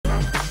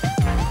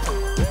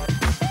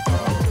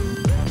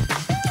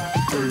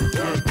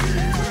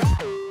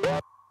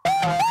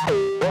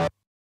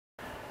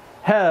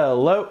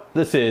Hello,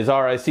 this is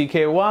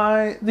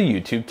RICKY, the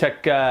YouTube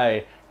Tech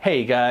Guy.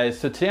 Hey guys,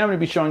 so today I'm going to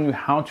be showing you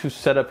how to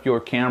set up your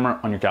camera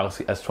on your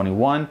Galaxy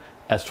S21,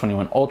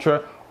 S21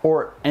 Ultra,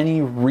 or any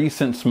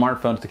recent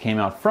smartphones that came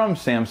out from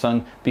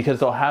Samsung,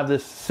 because they'll have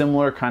this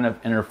similar kind of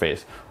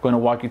interface. I'm going to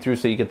walk you through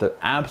so you get the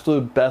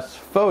absolute best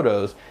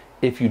photos.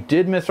 If you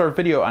did miss our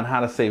video on how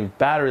to save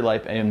battery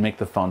life and make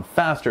the phone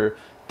faster,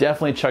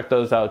 definitely check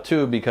those out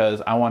too,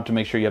 because I want to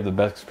make sure you have the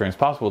best experience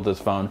possible with this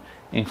phone,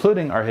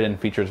 including our hidden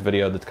features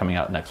video that's coming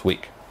out next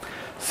week.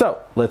 So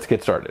let's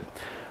get started.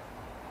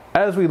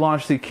 As we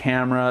launch the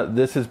camera,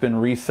 this has been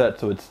reset,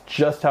 so it's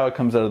just how it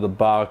comes out of the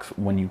box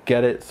when you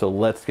get it. So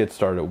let's get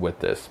started with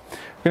this.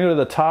 We're gonna go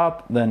to the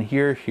top, then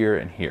here, here,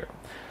 and here.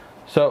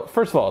 So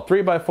first of all,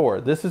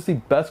 3x4, this is the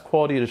best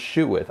quality to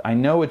shoot with. I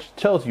know it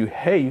tells you,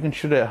 hey, you can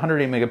shoot at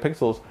 108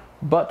 megapixels,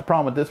 but the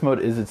problem with this mode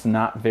is it's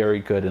not very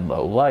good in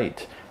low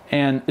light.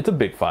 And it's a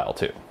big file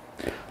too.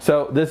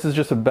 So this is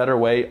just a better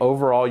way.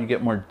 Overall, you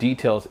get more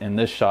details in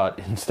this shot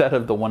instead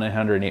of the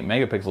 108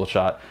 megapixel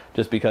shot,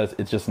 just because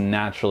it's just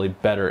naturally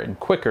better and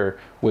quicker,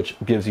 which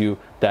gives you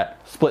that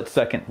split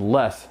second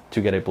less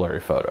to get a blurry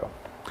photo.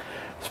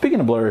 Speaking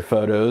of blurry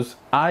photos,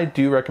 I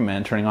do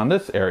recommend turning on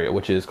this area,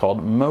 which is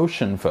called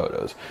motion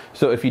photos.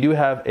 So if you do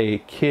have a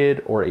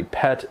kid or a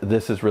pet,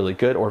 this is really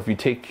good. Or if you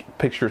take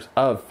pictures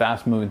of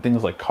fast moving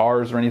things like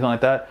cars or anything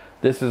like that,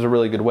 this is a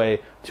really good way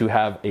to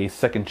have a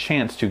second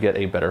chance to get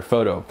a better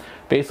photo.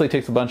 Basically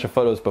takes a bunch of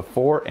photos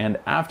before and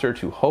after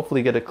to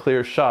hopefully get a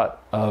clear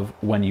shot of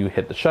when you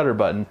hit the shutter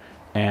button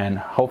and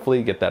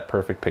hopefully get that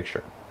perfect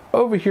picture.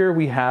 Over here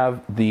we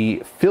have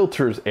the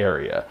filters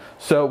area.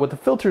 So with the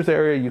filters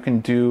area, you can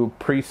do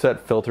preset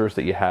filters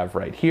that you have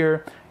right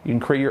here. You can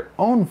create your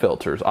own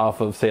filters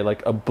off of, say,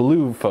 like a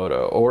blue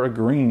photo or a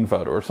green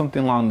photo or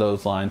something along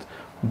those lines.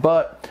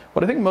 But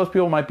what I think most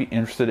people might be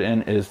interested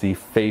in is the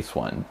face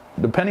one.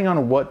 Depending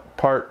on what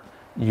part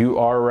you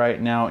are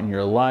right now in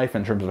your life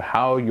in terms of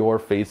how your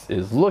face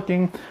is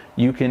looking,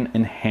 you can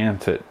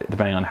enhance it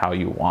depending on how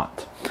you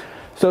want.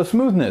 So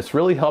smoothness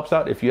really helps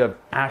out if you have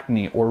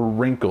acne or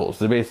wrinkles.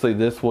 So basically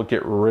this will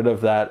get rid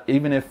of that.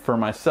 Even if for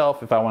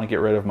myself, if I want to get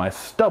rid of my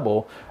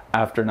stubble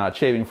after not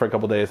shaving for a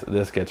couple days,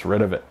 this gets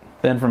rid of it.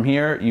 Then from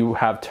here you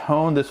have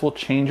tone. This will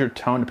change your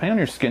tone depending on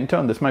your skin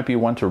tone. This might be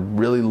one to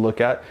really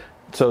look at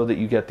so that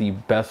you get the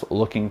best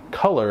looking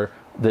color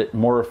that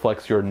more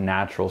reflects your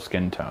natural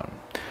skin tone.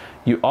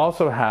 You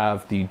also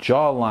have the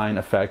jawline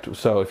effect,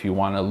 so if you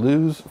want to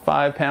lose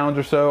 5 pounds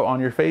or so on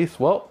your face,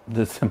 well, it's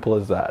as simple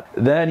as that.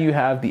 Then you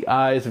have the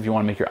eyes, if you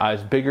want to make your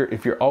eyes bigger.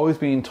 If you're always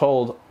being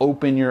told,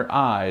 open your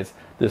eyes,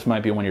 this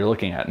might be one you're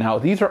looking at. Now,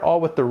 these are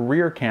all with the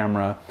rear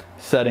camera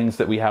settings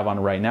that we have on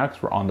right now,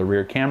 because we're on the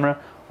rear camera,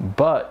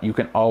 but you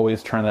can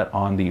always turn that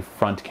on the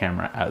front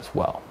camera as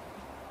well.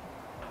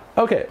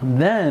 Okay,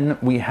 then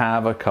we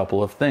have a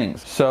couple of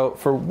things. So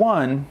for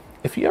one,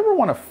 if you ever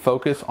want to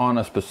focus on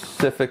a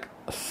specific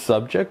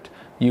subject,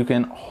 you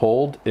can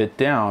hold it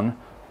down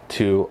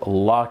to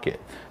lock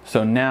it.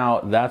 So now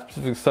that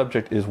specific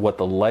subject is what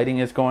the lighting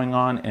is going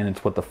on and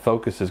it's what the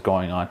focus is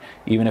going on.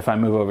 Even if I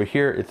move over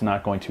here, it's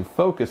not going to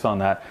focus on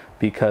that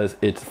because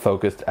it's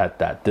focused at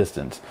that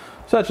distance.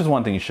 So that's just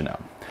one thing you should know.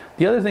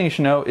 The other thing you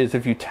should know is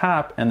if you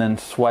tap and then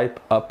swipe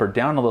up or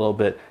down a little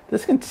bit,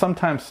 this can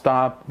sometimes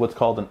stop what's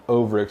called an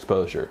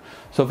overexposure.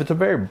 So if it's a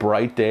very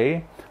bright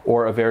day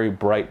or a very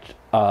bright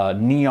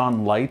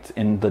neon light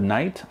in the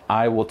night,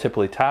 I will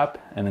typically tap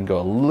and then go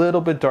a little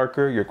bit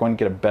darker. You're going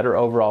to get a better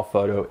overall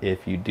photo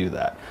if you do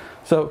that.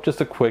 So just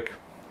a quick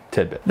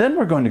tidbit. Then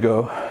we're going to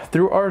go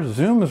through our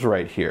zooms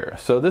right here.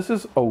 So this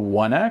is a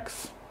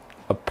 1x,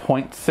 a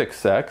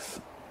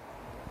 0.6x,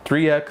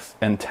 3x,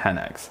 and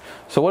 10x.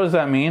 So what does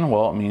that mean?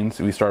 Well, it means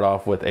we start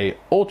off with a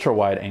ultra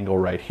wide angle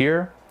right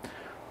here.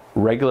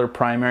 Regular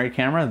primary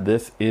camera,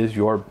 this is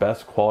your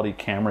best quality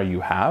camera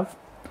you have.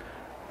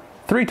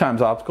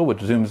 3x optical, which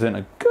zooms in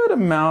a good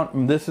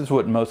amount. This is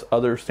what most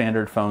other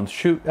standard phones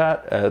shoot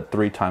at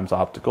 3x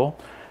optical.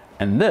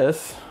 And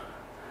this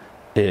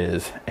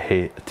is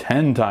a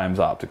 10x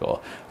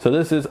optical. So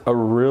this is a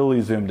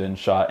really zoomed in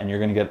shot, and you're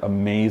gonna get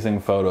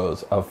amazing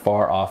photos of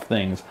far off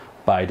things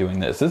by doing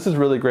this. This is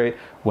really great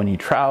when you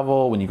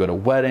travel, when you go to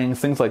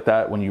weddings, things like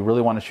that. When you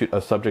really want to shoot a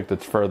subject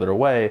that's further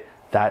away,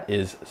 that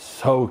is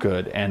so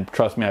good. And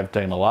trust me, I've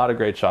taken a lot of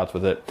great shots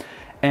with it.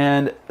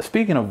 And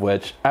speaking of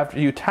which, after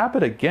you tap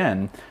it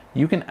again,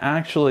 you can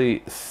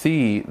actually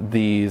see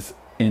these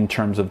in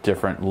terms of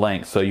different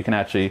lengths. So you can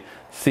actually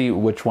see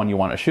which one you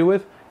want to shoot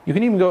with. You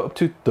can even go up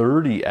to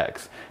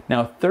 30x.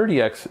 Now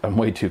 30x, I'm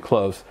way too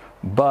close,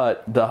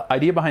 but the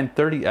idea behind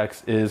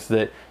 30x is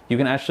that you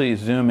can actually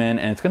zoom in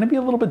and it's going to be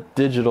a little bit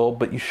digital,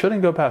 but you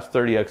shouldn't go past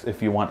 30x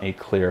if you want a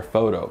clear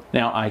photo.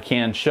 Now I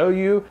can show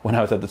you when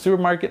I was at the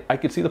supermarket, I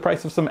could see the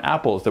price of some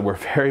apples that were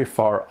very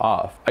far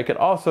off. I could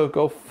also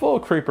go full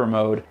creeper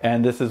mode,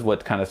 and this is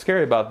what's kind of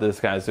scary about this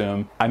kind of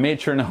zoom. I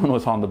made sure no one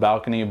was on the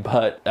balcony,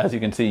 but as you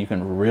can see, you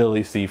can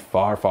really see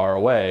far, far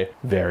away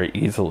very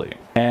easily.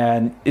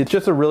 And it's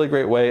just a really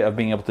great way of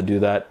being able to do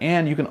that.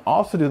 And you can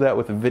also do that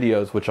with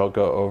videos, which I'll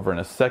go over in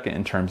a second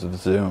in terms of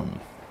zoom.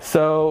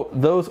 So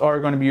those are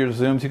going to be your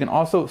zooms. You can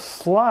also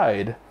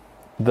slide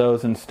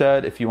those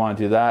instead if you want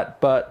to do that,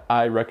 but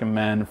I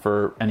recommend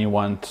for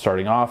anyone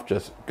starting off,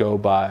 just go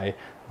by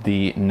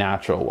the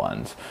natural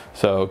ones.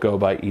 So go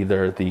by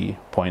either the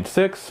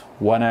 0.6,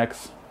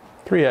 1x,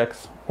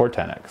 3x, or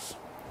 10x.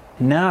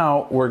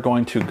 Now we're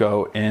going to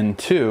go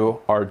into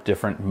our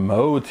different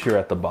modes here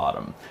at the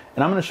bottom.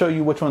 And I'm going to show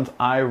you which ones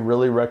I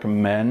really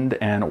recommend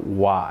and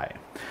why.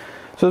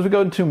 So as we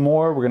go into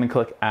more, we're going to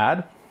click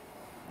add,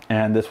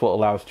 and this will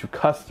allow us to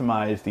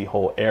customize the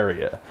whole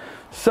area.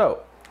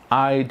 So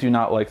I do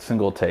not like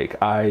single take.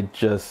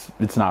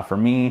 It's not for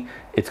me.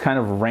 It's kind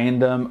of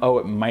random. Oh,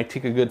 it might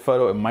take a good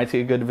photo. It might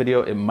take a good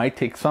video. It might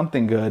take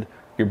something good.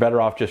 You're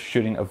better off just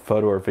shooting a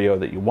photo or video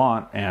that you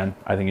want, and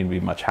I think you'd be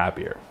much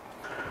happier.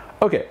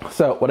 Okay,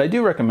 so what I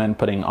do recommend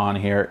putting on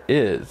here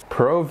is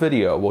Pro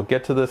Video. We'll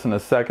get to this in a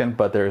second,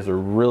 but there's a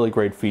really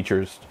great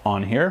features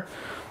on here.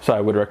 So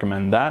I would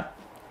recommend that.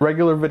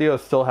 Regular video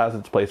still has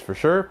its place for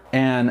sure,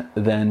 and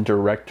then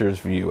director's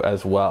view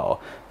as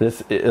well.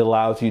 It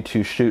allows you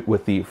to shoot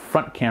with the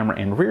front camera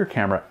and rear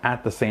camera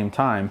at the same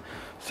time,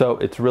 so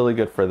it's really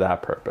good for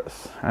that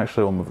purpose.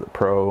 Actually, we'll move the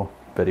Pro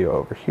Video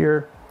over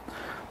here,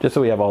 just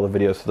so we have all the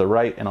videos to the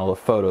right and all the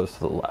photos to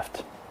the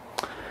left.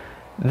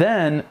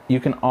 Then you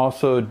can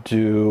also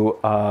do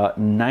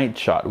night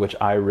shot, which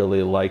I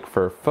really like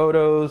for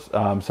photos.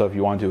 So if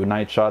you want to do a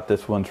night shot,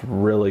 this one's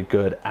really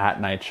good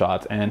at night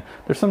shots. And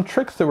there's some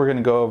tricks that we're going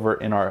to go over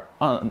in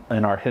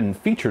our hidden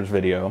features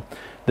video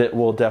that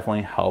will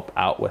definitely help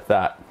out with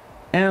that.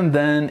 And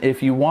then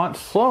if you want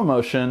slow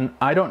motion,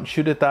 I don't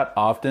shoot it that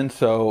often.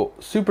 So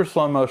super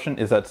slow motion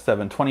is at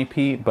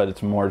 720p, but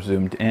it's more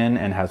zoomed in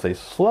and has a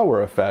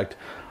slower effect.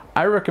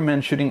 I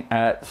recommend shooting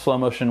at slow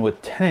motion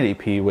with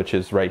 1080p, which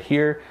is right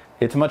here.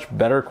 It's much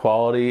better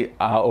quality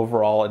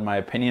overall in my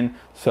opinion.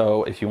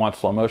 So if you want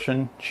slow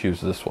motion,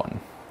 choose this one.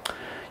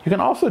 You can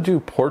also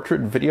do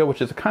portrait video,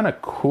 which is a kind of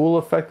cool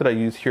effect that I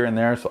use here and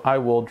there. So I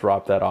will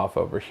drop that off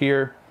over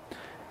here.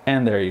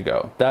 And there you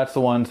go. That's the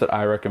ones that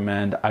I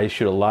recommend. I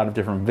shoot a lot of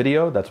different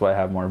video. That's why I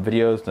have more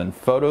videos than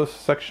photos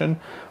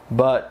section.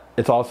 But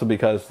it's also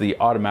because the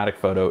automatic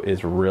photo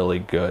is really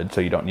good.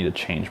 So you don't need to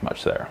change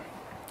much there.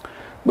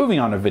 Moving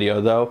on to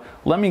video though,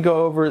 let me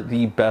go over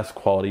the best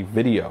quality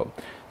video.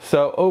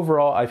 So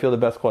overall, I feel the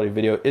best quality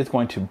video is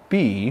going to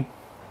be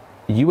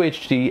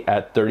UHD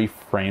at 30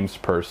 frames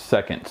per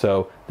second.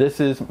 So this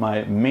is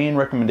my main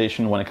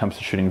recommendation when it comes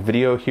to shooting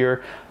video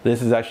here.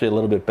 This is actually a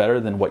little bit better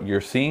than what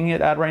you're seeing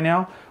it at right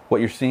now. What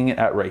you're seeing it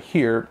at right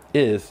here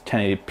is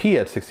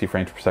 1080p at 60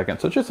 frames per second.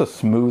 So it's just a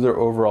smoother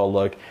overall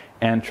look.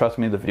 And trust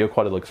me, the video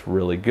quality looks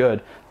really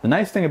good. The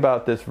nice thing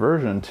about this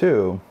version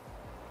too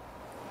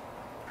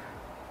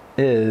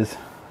is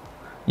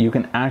you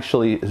can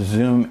actually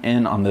zoom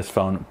in on this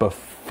phone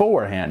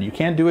beforehand. You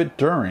can't do it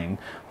during,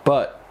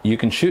 but you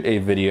can shoot a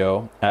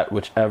video at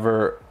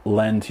whichever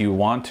lens you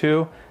want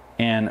to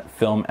and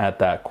film at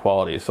that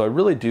quality. So I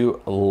really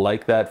do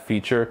like that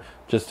feature,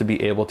 just to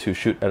be able to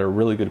shoot at a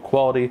really good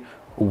quality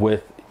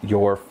with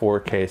your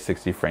 4K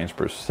 60 frames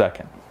per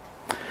second.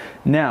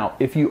 Now,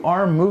 if you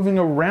are moving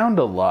around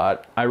a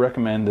lot, I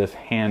recommend this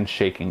hand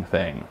shaking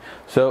thing.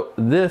 So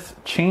this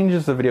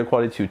changes the video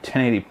quality to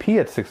 1080p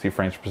at 60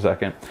 frames per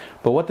second.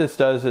 But what this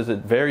does is it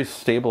very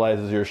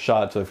stabilizes your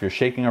shot. So if you're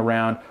shaking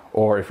around,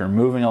 or if you're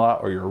moving a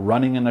lot, or you're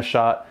running in a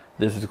shot,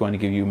 this is going to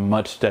give you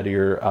much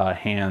steadier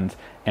hands.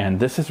 And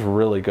this is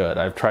really good.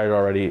 I've tried it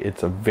already.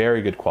 It's a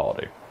very good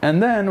quality.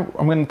 And then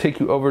I'm going to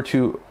take you over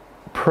to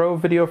Pro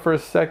Video for a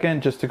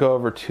second, just to go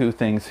over two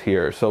things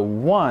here. So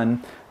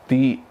one,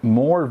 the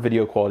more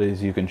video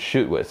qualities you can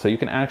shoot with. So you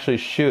can actually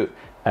shoot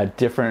at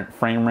different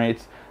frame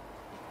rates.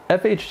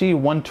 FHD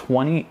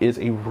 120 is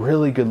a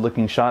really good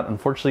looking shot.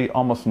 Unfortunately,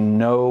 almost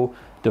no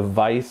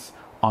device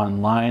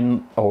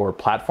online or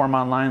platform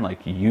online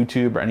like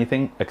YouTube or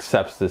anything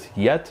accepts this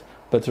yet,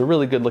 but it's a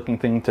really good looking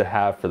thing to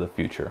have for the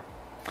future.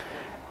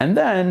 And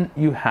then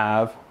you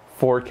have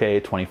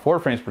 4K 24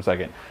 frames per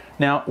second.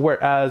 Now,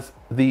 whereas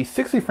the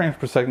 60 frames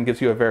per second gives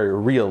you a very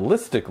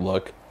realistic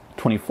look,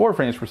 24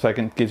 frames per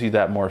second gives you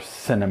that more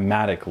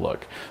cinematic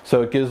look.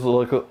 So it gives a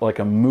look like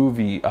a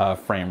movie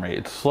frame rate.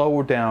 It's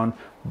slowed down,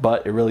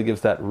 but it really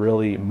gives that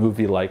really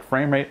movie-like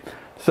frame rate.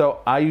 So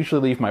I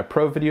usually leave my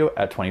Pro Video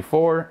at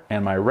 24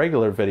 and my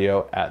regular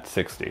video at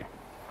 60.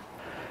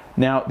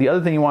 Now, the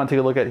other thing you want to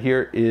take a look at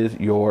here is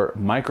your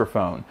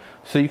microphone.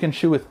 So you can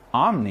shoot with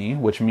Omni,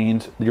 which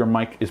means your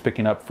mic is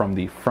picking up from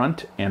the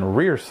front and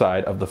rear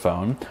side of the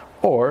phone,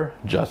 or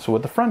just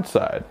with the front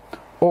side,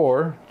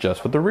 or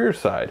just with the rear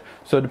side.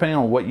 So depending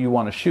on what you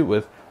want to shoot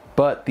with,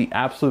 but the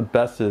absolute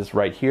best is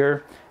right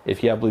here.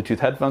 If you have Bluetooth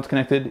headphones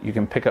connected, you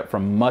can pick up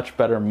from much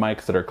better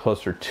mics that are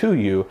closer to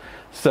you.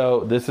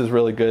 So this is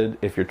really good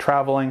if you're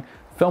traveling.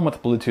 Film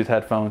with Bluetooth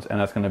headphones, and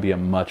that's going to be a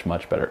much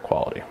better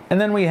quality. And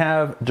then we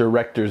have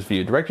Director's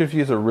View. Director's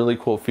View is a really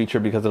cool feature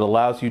because it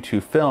allows you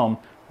to film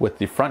with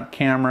the front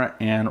camera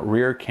and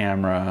rear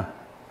camera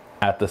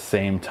at the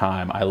same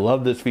time. I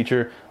love this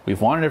feature.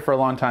 We've wanted it for a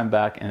long time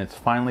back, and it's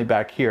finally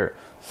back here.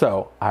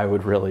 So I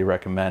would really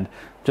recommend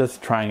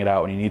just trying it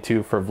out when you need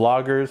to. For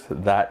vloggers,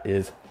 that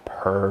is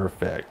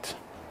perfect.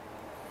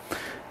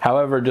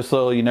 However, just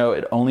so you know,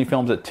 it only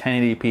films at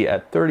 1080p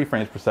at 30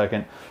 frames per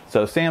second.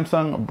 So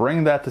Samsung,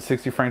 bring that to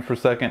 60 frames per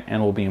second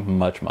and we'll be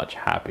much, much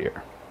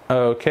happier.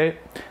 Okay,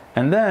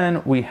 and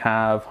then we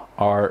have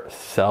our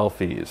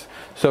selfies.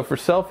 So for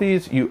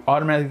selfies, you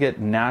automatically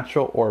get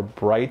natural or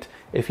bright.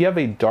 If you have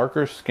a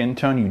darker skin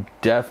tone, you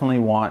definitely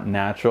want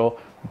natural.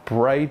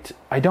 Bright,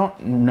 I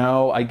don't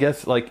know, I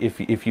guess like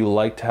if you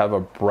like to have a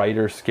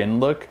brighter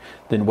skin look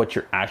than what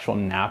your actual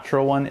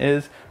natural one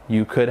is,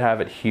 you could have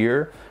it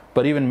here.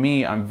 But even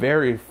me, I'm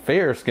very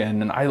fair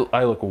skinned and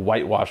I look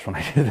whitewashed when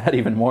I do that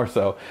even more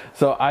so.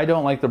 So I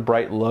don't like the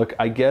bright look.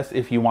 I guess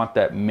if you want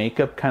that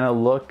makeup kind of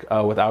look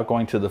without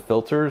going to the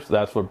filters,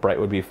 that's what bright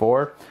would be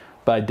for.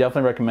 But I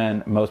definitely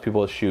recommend most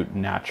people shoot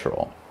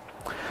natural.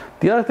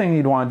 The other thing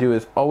you'd want to do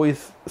is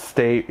always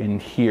stay in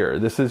here.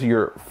 This is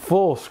your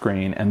full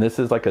screen and this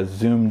is like a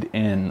zoomed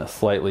in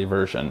slightly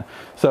version.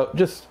 So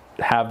just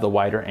have the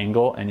wider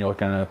angle and you're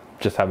gonna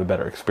just have a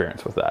better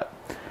experience with that.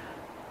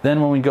 Then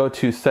when we go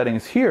to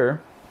settings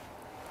here,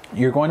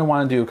 you're going to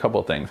want to do a couple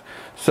of things.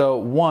 So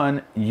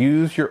one,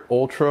 use your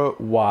ultra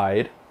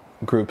wide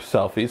group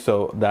selfie.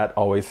 So that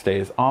always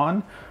stays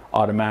on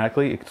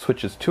automatically. It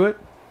switches to it.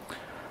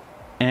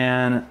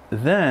 And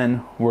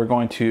then we're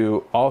going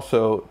to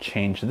also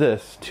change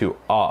this to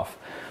off.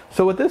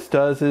 So what this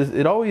does is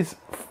it always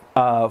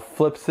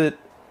flips it,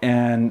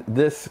 and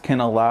this can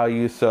allow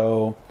you,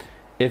 so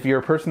if you're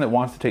a person that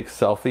wants to take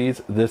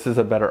selfies, this is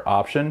a better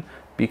option,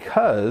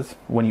 because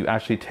when you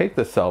actually take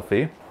the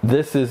selfie,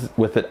 this is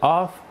with it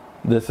off,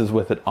 this is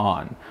with it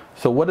on.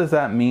 So what does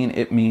that mean?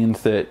 It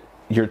means that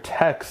your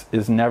text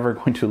is never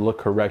going to look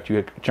correct.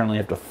 You generally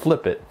have to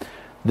flip it.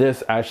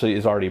 This actually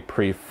is already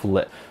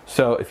pre-flipped.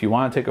 So if you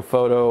want to take a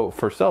photo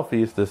for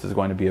selfies, this is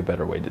going to be a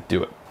better way to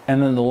do it.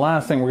 And then the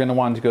last thing we're going to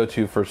want to go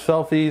to for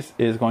selfies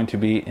is going to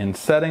be in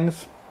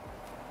settings.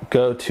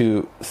 Go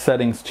to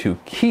settings to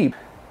keep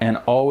and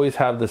always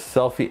have the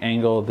selfie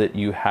angle that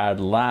you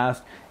had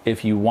last.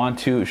 If you want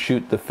to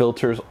shoot the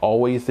filters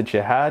always that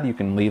you had, you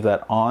can leave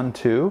that on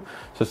too.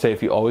 So say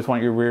if you always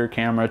want your rear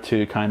camera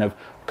to kind of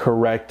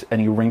correct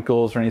any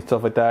wrinkles or any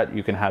stuff like that,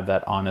 you can have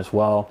that on as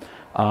well.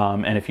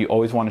 And if you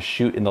always want to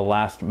shoot in the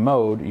last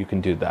mode, you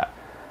can do that.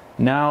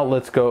 Now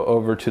let's go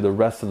over to the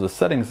rest of the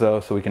settings though,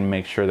 so we can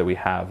make sure that we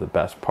have the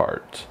best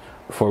part.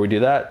 Before we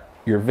do that,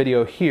 your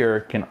video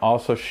here can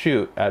also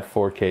shoot at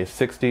 4K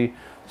 60.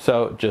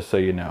 So just so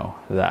you know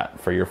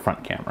that for your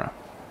front camera.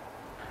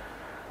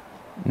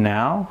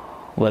 Now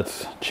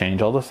let's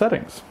change all the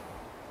settings.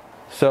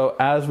 So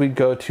as we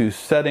go to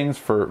settings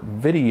for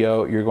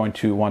video, you're going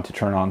to want to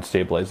turn on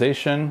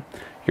stabilization.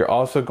 You're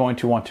also going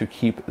to want to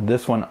keep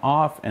this one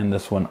off and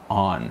this one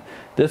on.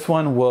 This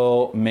one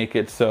will make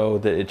it so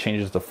that it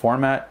changes the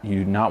format.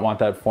 You do not want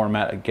that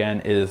format. Again,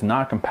 it is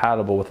not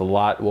compatible with a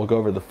lot. We'll go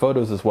over the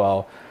photos as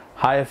well.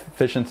 High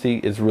efficiency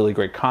is a really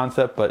great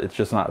concept, but it's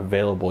just not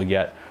available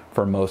yet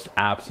for most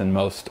apps, and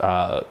most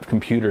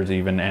computers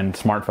even, and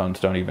smartphones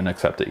don't even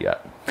accept it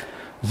yet.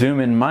 Zoom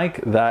in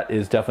mic, that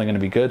is definitely going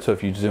to be good. So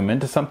if you zoom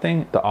into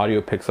something, the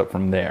audio picks up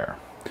from there.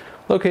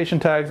 Location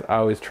tags, I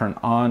always turn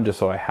on just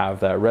so I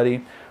have that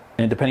ready.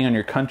 And depending on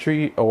your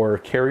country or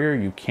carrier,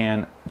 you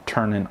can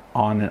turn it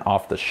on and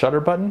off the shutter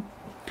button.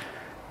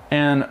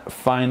 And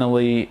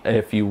finally,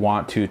 if you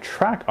want to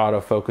track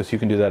autofocus, you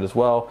can do that as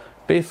well.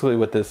 Basically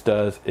what this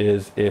does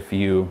is if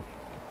you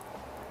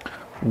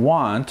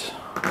want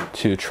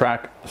to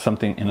track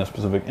something in a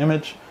specific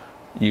image,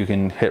 you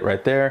can hit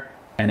right there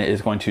and it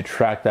is going to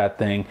track that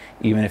thing.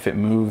 Even if it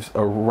moves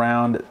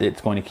around, it's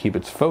going to keep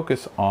its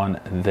focus on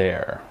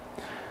there.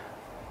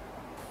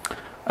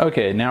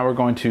 Okay, now we're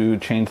going to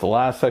change the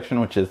last section,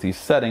 which is the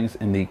settings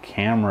in the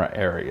camera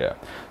area.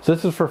 So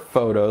this is for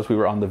photos. We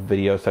were on the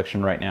video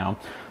section right now.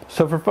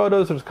 So for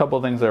photos, there's a couple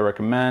of things I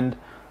recommend.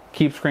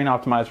 Keep screen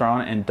optimizer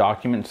on and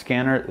document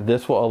scanner.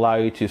 This will allow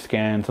you to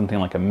scan something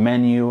like a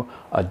menu,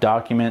 a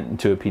document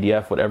to a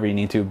PDF, whatever you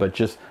need to, but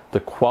just the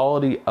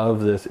quality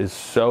of this is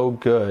so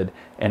good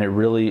and it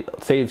really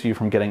saves you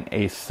from getting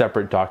a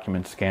separate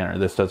document scanner.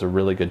 This does a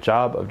really good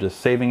job of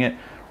just saving it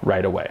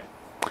right away.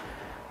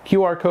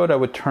 QR code I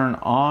would turn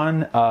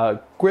on.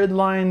 Grid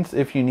lines,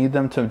 if you need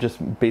them to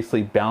just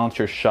basically balance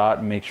your shot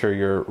and make sure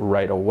you're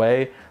right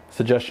away.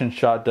 Suggestion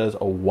shot does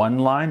a one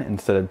line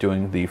instead of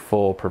doing the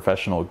full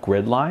professional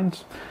grid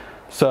lines.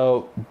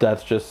 So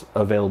that's just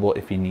available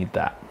if you need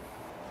that.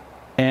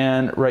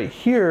 And right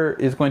here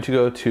is going to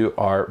go to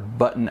our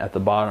button at the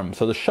bottom.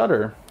 So the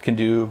shutter can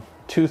do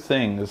two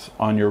things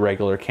on your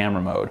regular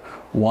camera mode.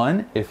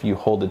 One, if you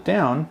hold it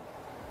down,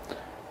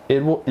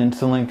 it will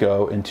instantly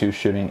go into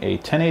shooting a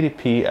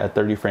 1080p at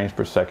 30 frames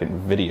per second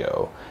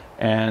video.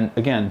 And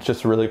again, it's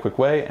just a really quick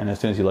way, and as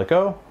soon as you let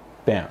go,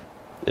 bam,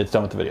 it's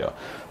done with the video.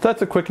 So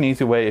that's a quick and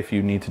easy way if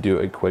you need to do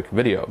a quick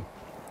video.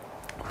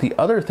 The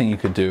other thing you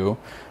could do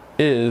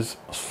is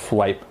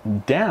swipe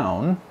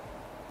down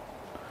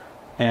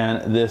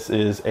and this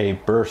is a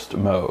burst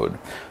mode.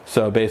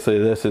 So basically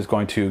this is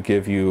going to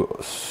give you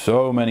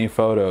so many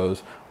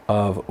photos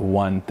of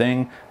one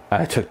thing.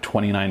 I took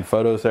 29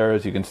 photos there,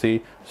 as you can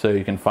see, so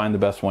you can find the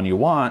best one you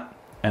want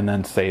and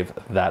then save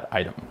that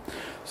item.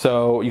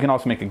 So you can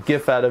also make a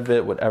GIF out of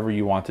it, whatever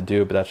you want to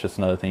do, but that's just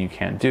another thing you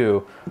can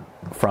do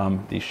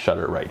from the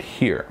shutter right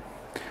here.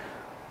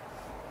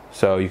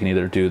 So you can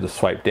either do the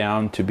swipe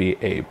down to be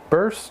a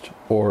burst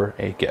or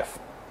a GIF.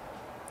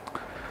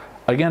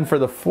 Again, for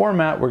the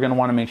format, we're going to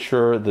want to make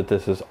sure that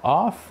this is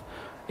off.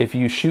 If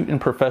you shoot in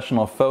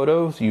professional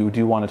photos, you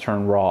do want to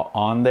turn RAW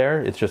on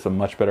there. It's just a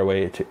much better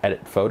way to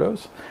edit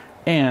photos.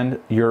 And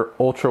your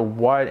ultra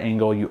wide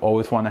angle, you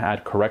always want to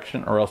add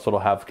correction, or else it'll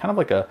have kind of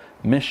like a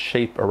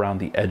misshape around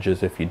the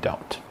edges if you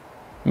don't.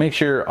 Make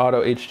sure your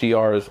auto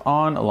HDR is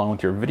on along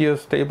with your video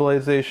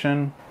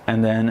stabilization,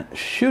 and then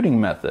shooting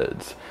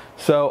methods.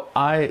 So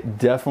I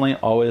definitely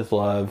always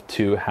love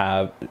to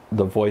have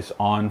the voice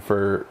on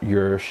for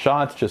your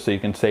shots, just so you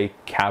can say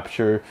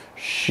capture,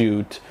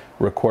 shoot,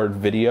 record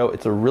video.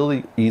 It's a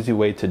really easy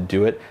way to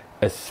do it,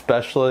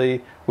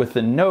 especially with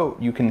the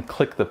Note. You can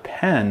click the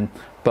pen,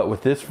 but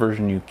with this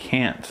version you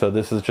can't. So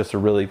this is just a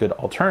really good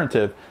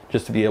alternative,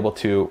 just to be able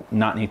to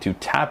not need to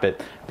tap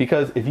it,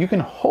 because if you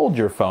can hold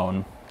your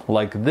phone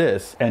like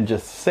this and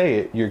just say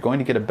it, you're going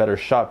to get a better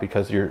shot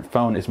because your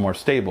phone is more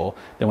stable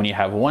than when you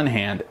have one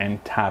hand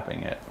and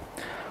tapping it.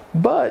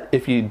 But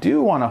if you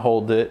do want to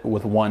hold it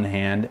with one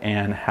hand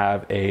and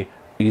have a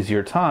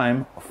easier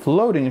time,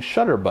 floating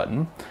shutter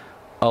button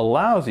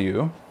allows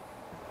you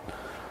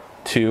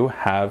to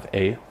have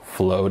a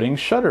floating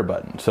shutter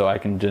button. So I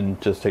can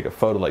just take a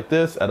photo like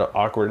this at an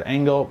awkward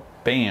angle,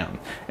 bam,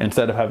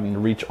 instead of having to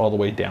reach all the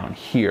way down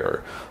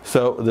here.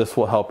 So this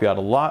will help you out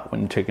a lot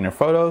when you're taking your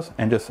photos,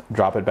 and just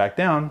drop it back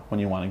down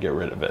when you want to get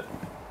rid of it.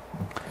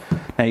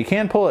 Now you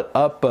can pull it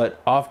up, but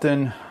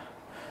often,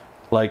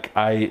 like,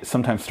 I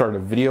sometimes start a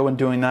video when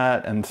doing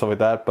that and stuff like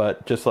that,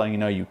 but just letting you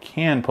know, you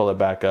can pull it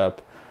back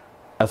up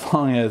as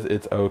long as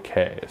it's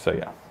okay. So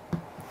yeah.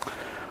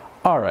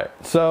 All right,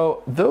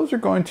 so those are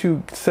going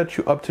to set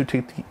you up to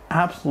take the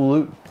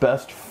absolute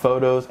best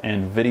photos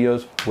and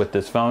videos with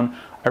this phone.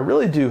 I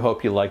really do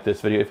hope you liked this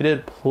video. If you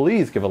did,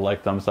 please give a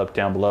like, thumbs up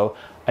down below.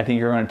 I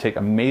think you're going to take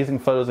amazing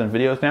photos and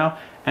videos now,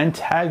 and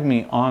tag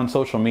me on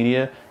social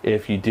media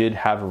if you did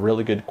have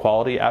really good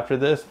quality after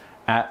this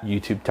at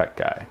YouTube Tech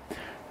Guy.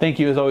 Thank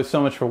you as always so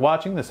much for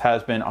watching. This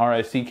has been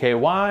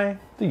RICKY,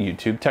 the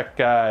YouTube Tech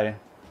Guy.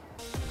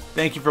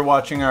 Thank you for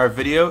watching our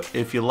video.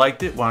 If you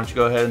liked it, why don't you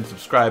go ahead and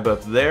subscribe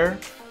up there.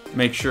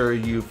 Make sure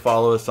you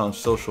follow us on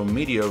social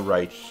media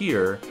right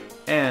here.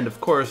 And of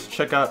course,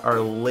 check out our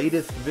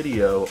latest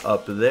video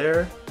up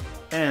there.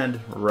 And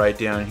right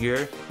down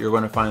here, you're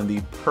going to find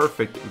the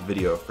perfect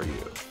video for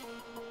you.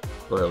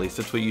 Or at least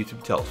that's what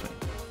YouTube tells me.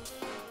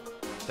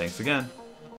 Thanks again.